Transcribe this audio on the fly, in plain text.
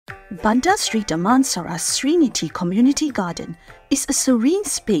Bandar Sri Damansara SRINITI Community Garden is a serene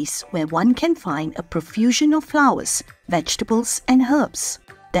space where one can find a profusion of flowers, vegetables and herbs.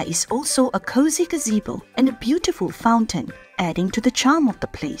 There is also a cozy gazebo and a beautiful fountain, adding to the charm of the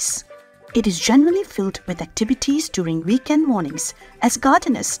place. It is generally filled with activities during weekend mornings as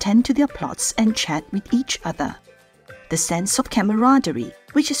gardeners tend to their plots and chat with each other. The sense of camaraderie,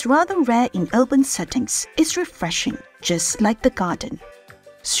 which is rather rare in urban settings, is refreshing, just like the garden.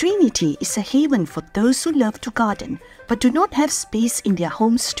 SRINITI is a haven for those who love to garden but do not have space in their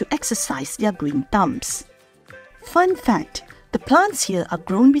homes to exercise their green thumbs. Fun fact, the plants here are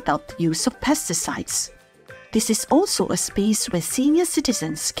grown without the use of pesticides. This is also a space where senior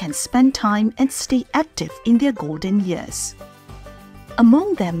citizens can spend time and stay active in their golden years.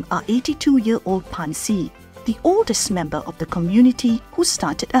 Among them are 82-year-old Pansi, the oldest member of the community who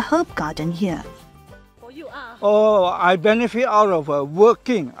started a herb garden here. Oh, I benefit out of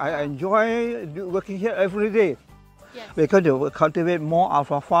working. I enjoy working here every day. Yes. Because they will cultivate more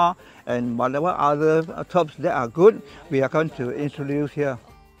alfalfa and whatever other crops that are good, we are going to introduce here.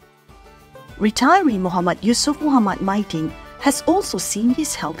 Retiree Muhammad Yusuf Muhammad Maidin has also seen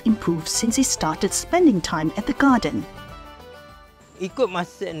his health improve since he started spending time at the garden. Ikut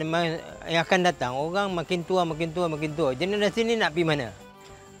masa yang akan datang, orang makin tua. Generasi ni nak pergi mana?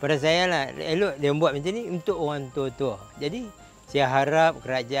 Pada saya lah, elok dia buat macam ni untuk orang tua-tua. Jadi, saya harap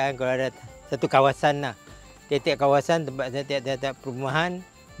kerajaan kalau ada satu kawasan lah, tiap-tiap kawasan, tiap-tiap perumahan,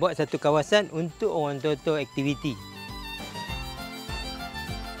 buat satu kawasan untuk orang tua-tua aktiviti.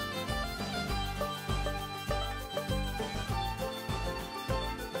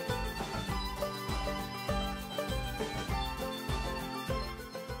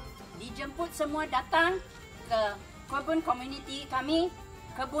 Dijemput semua datang ke kebun komuniti kami,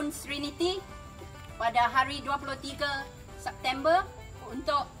 Kebun SRINITI pada hari 23 September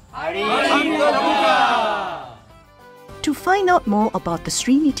untuk Hari Terbuka. To find out more about the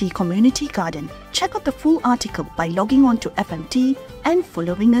SRINITI Community Garden, check out the full article by logging on to FMT and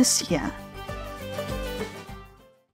following us here.